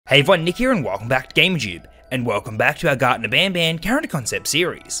Hey everyone, Nick here and welcome back to GamerJoob, and welcome back to our Garten Of Banban character concept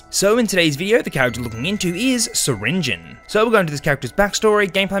series. So in today's video, the character looking into is Syringeon. So we're going to this character's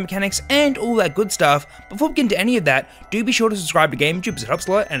backstory, gameplay mechanics, and all that good stuff. Before we get into any of that, do be sure to subscribe to GamerJoob as it helps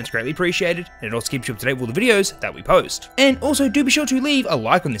a lot and it's greatly appreciated, and it also keeps you up to date with all the videos that we post. And also do be sure to leave a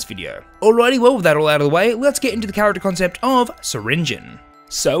like on this video. Alrighty, well with that all out of the way, let's get into the character concept of Syringeon.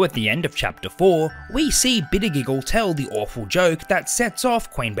 So at the end of chapter 4, we see Bittergiggle tell the awful joke that sets off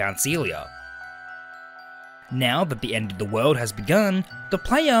Queen Bouncelia. Now that the end of the world has begun, the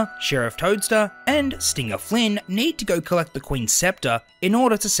player, Sheriff Toadster, and Stinger Flynn need to go collect the Queen's scepter in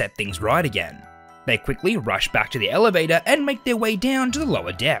order to set things right again. They quickly rush back to the elevator and make their way down to the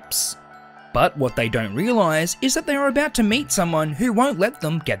lower depths. But what they don't realise is that they are about to meet someone who won't let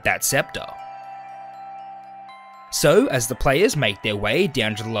them get that scepter. So, as the players make their way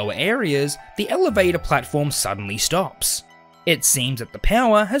down to the lower areas, the elevator platform suddenly stops. It seems that the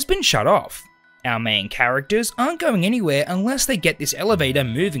power has been shut off. Our main characters aren't going anywhere unless they get this elevator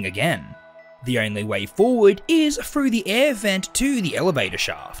moving again. The only way forward is through the air vent to the elevator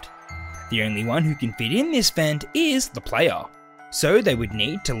shaft. The only one who can fit in this vent is the player. So they would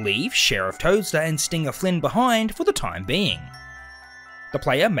need to leave Sheriff Toadster and Stinger Flynn behind for the time being. The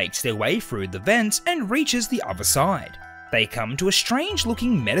player makes their way through the vents and reaches the other side. They come to a strange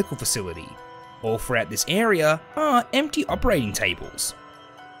looking medical facility. All throughout this area are empty operating tables.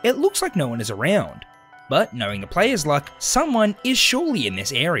 It looks like no one is around, but knowing the player's luck, someone is surely in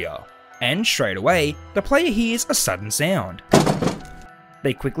this area. And straight away, the player hears a sudden sound.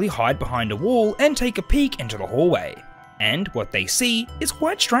 They quickly hide behind a wall and take a peek into the hallway. And what they see is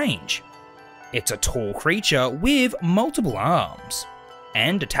quite strange. It's a tall creature with multiple arms.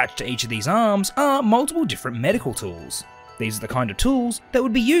 And attached to each of these arms are multiple different medical tools. These are the kind of tools that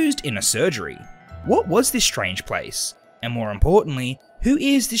would be used in a surgery. What was this strange place? And more importantly, who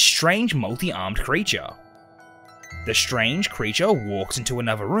is this strange multi-armed creature? The strange creature walks into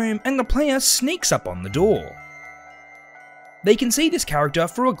another room and the player sneaks up on the door. They can see this character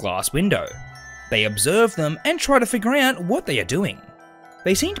through a glass window. They observe them and try to figure out what they are doing.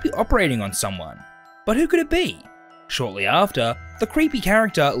 They seem to be operating on someone, but who could it be? Shortly after, the creepy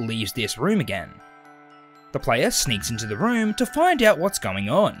character leaves this room again. The player sneaks into the room to find out what's going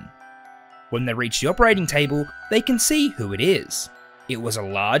on. When they reach the operating table, they can see who it is. It was a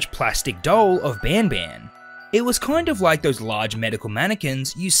large plastic doll of Banban. It was kind of like those large medical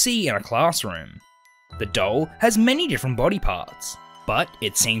mannequins you see in a classroom. The doll has many different body parts, but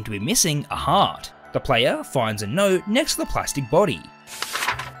it seemed to be missing a heart. The player finds a note next to the plastic body.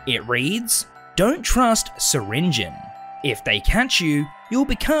 It reads, "Don't trust Syringeon. If they catch you, you'll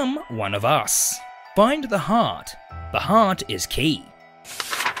become one of us. Find the heart. The heart is key."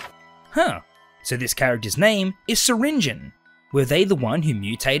 Huh, so this character's name is Syringeon. Were they the one who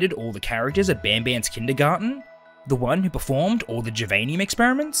mutated all the characters at Banban's kindergarten? The one who performed all the Jovanium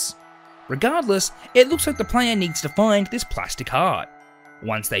experiments? Regardless, it looks like the player needs to find this plastic heart.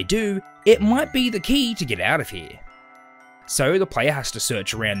 Once they do, it might be the key to get out of here. So the player has to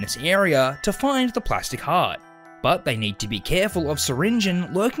search around this area to find the plastic heart, but they need to be careful of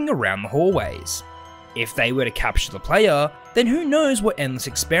Syringeon lurking around the hallways. If they were to capture the player, then who knows what endless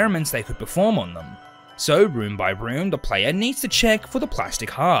experiments they could perform on them. So room by room, the player needs to check for the plastic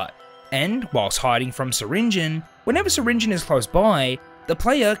heart, and whilst hiding from Syringeon, whenever Syringeon is close by, the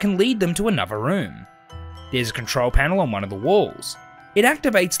player can lead them to another room. There's a control panel on one of the walls. It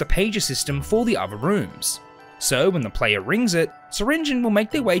activates the pager system for the other rooms. So when the player rings it, Syringeon will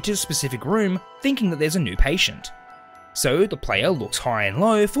make their way to a specific room thinking that there's a new patient. So the player looks high and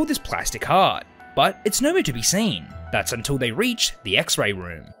low for this plastic heart, but it's nowhere to be seen. That's until they reach the X-ray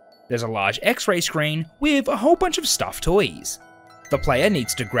room. There's a large X-ray screen with a whole bunch of stuffed toys. The player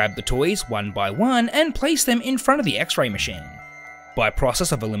needs to grab the toys one by one and place them in front of the X-ray machine. By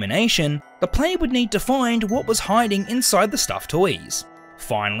process of elimination, the player would need to find what was hiding inside the stuffed toys.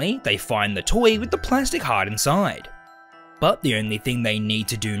 Finally, they find the toy with the plastic heart inside. But the only thing they need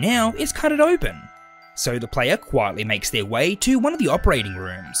to do now is cut it open. So the player quietly makes their way to one of the operating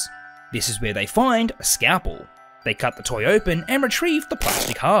rooms. This is where they find a scalpel. They cut the toy open and retrieve the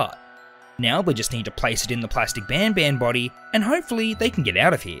plastic heart. Now they just need to place it in the plastic Banban body and hopefully they can get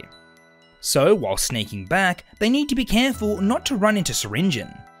out of here. So while sneaking back, they need to be careful not to run into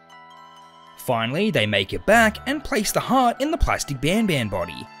Syringeon. Finally, they make it back and place the heart in the plastic Banban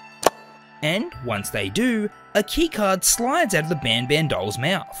body. And once they do, a keycard slides out of the Banban doll's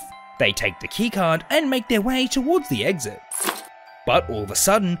mouth. They take the keycard and make their way towards the exit. But all of a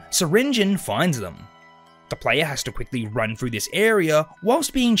sudden, Syringeon finds them. The player has to quickly run through this area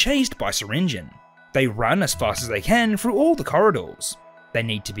whilst being chased by Syringeon. They run as fast as they can through all the corridors. They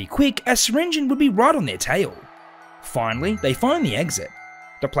need to be quick as Syringeon would be right on their tail. Finally, they find the exit.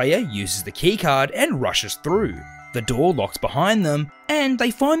 The player uses the keycard and rushes through. The door locks behind them, and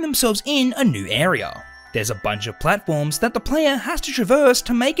they find themselves in a new area. There's a bunch of platforms that the player has to traverse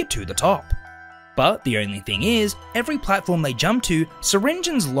to make it to the top. But the only thing is, every platform they jump to,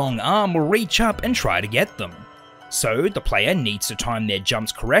 Syringeon's long arm will reach up and try to get them. So the player needs to time their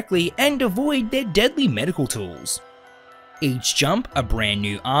jumps correctly and avoid their deadly medical tools. Each jump, a brand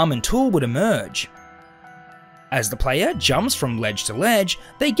new arm and tool would emerge. As the player jumps from ledge to ledge,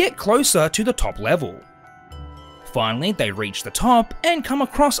 they get closer to the top level. Finally, they reach the top and come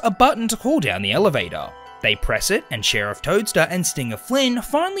across a button to call down the elevator. They press it and Sheriff Toadster and Stinger Flynn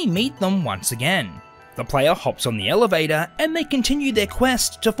finally meet them once again. The player hops on the elevator and they continue their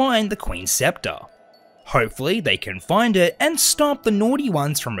quest to find the Queen's Scepter. Hopefully they can find it and stop the naughty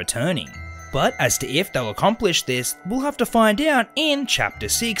ones from returning. But as to if they'll accomplish this, we'll have to find out in Chapter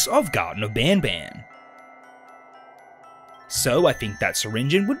 6 of Garten of Banban. So I think that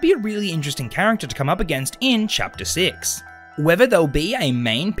Syringeon would be a really interesting character to come up against in Chapter 6. Whether they'll be a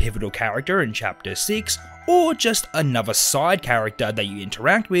main pivotal character in Chapter 6, or just another side character that you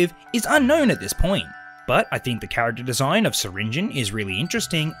interact with, is unknown at this point. But I think the character design of Syringeon is really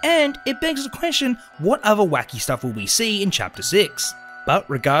interesting, and it begs the question, what other wacky stuff will we see in Chapter 6? But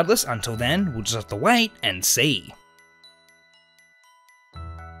regardless, until then, we'll just have to wait and see.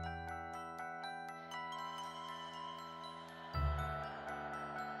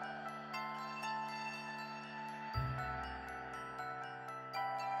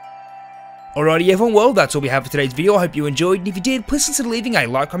 Alrighty everyone, well that's all we have for today's video. I hope you enjoyed, and if you did, please consider leaving a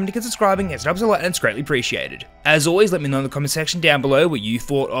like, comment, and subscribing, as it helps a lot and it's greatly appreciated. As always, let me know in the comment section down below what you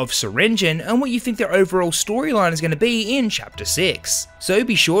thought of Syringeon and what you think their overall storyline is going to be in Chapter 6. So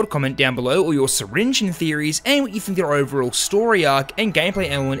be sure to comment down below all your Syringeon theories and what you think their overall story arc and gameplay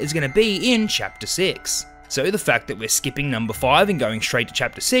element is going to be in Chapter 6. So the fact that we're skipping number 5 and going straight to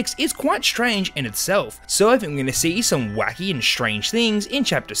Chapter 6 is quite strange in itself, so I think we're going to see some wacky and strange things in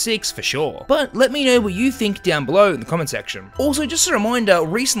Chapter 6 for sure. But let me know what you think down below in the comment section. Also, just a reminder,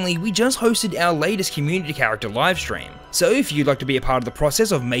 recently we just hosted our latest community character livestream. So if you'd like to be a part of the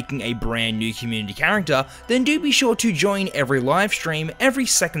process of making a brand new community character, then do be sure to join every livestream every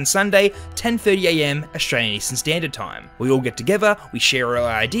second Sunday, 10:30 AM Australian Eastern Standard Time. We all get together, we share our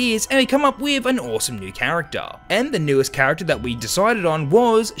ideas, and we come up with an awesome new character. And the newest character that we decided on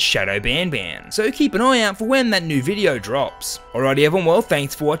was Shadow Banban, so keep an eye out for when that new video drops. Alrighty everyone, well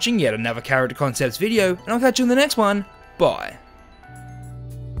thanks for watching yet another character concepts video, and I'll catch you in the next one. Bye.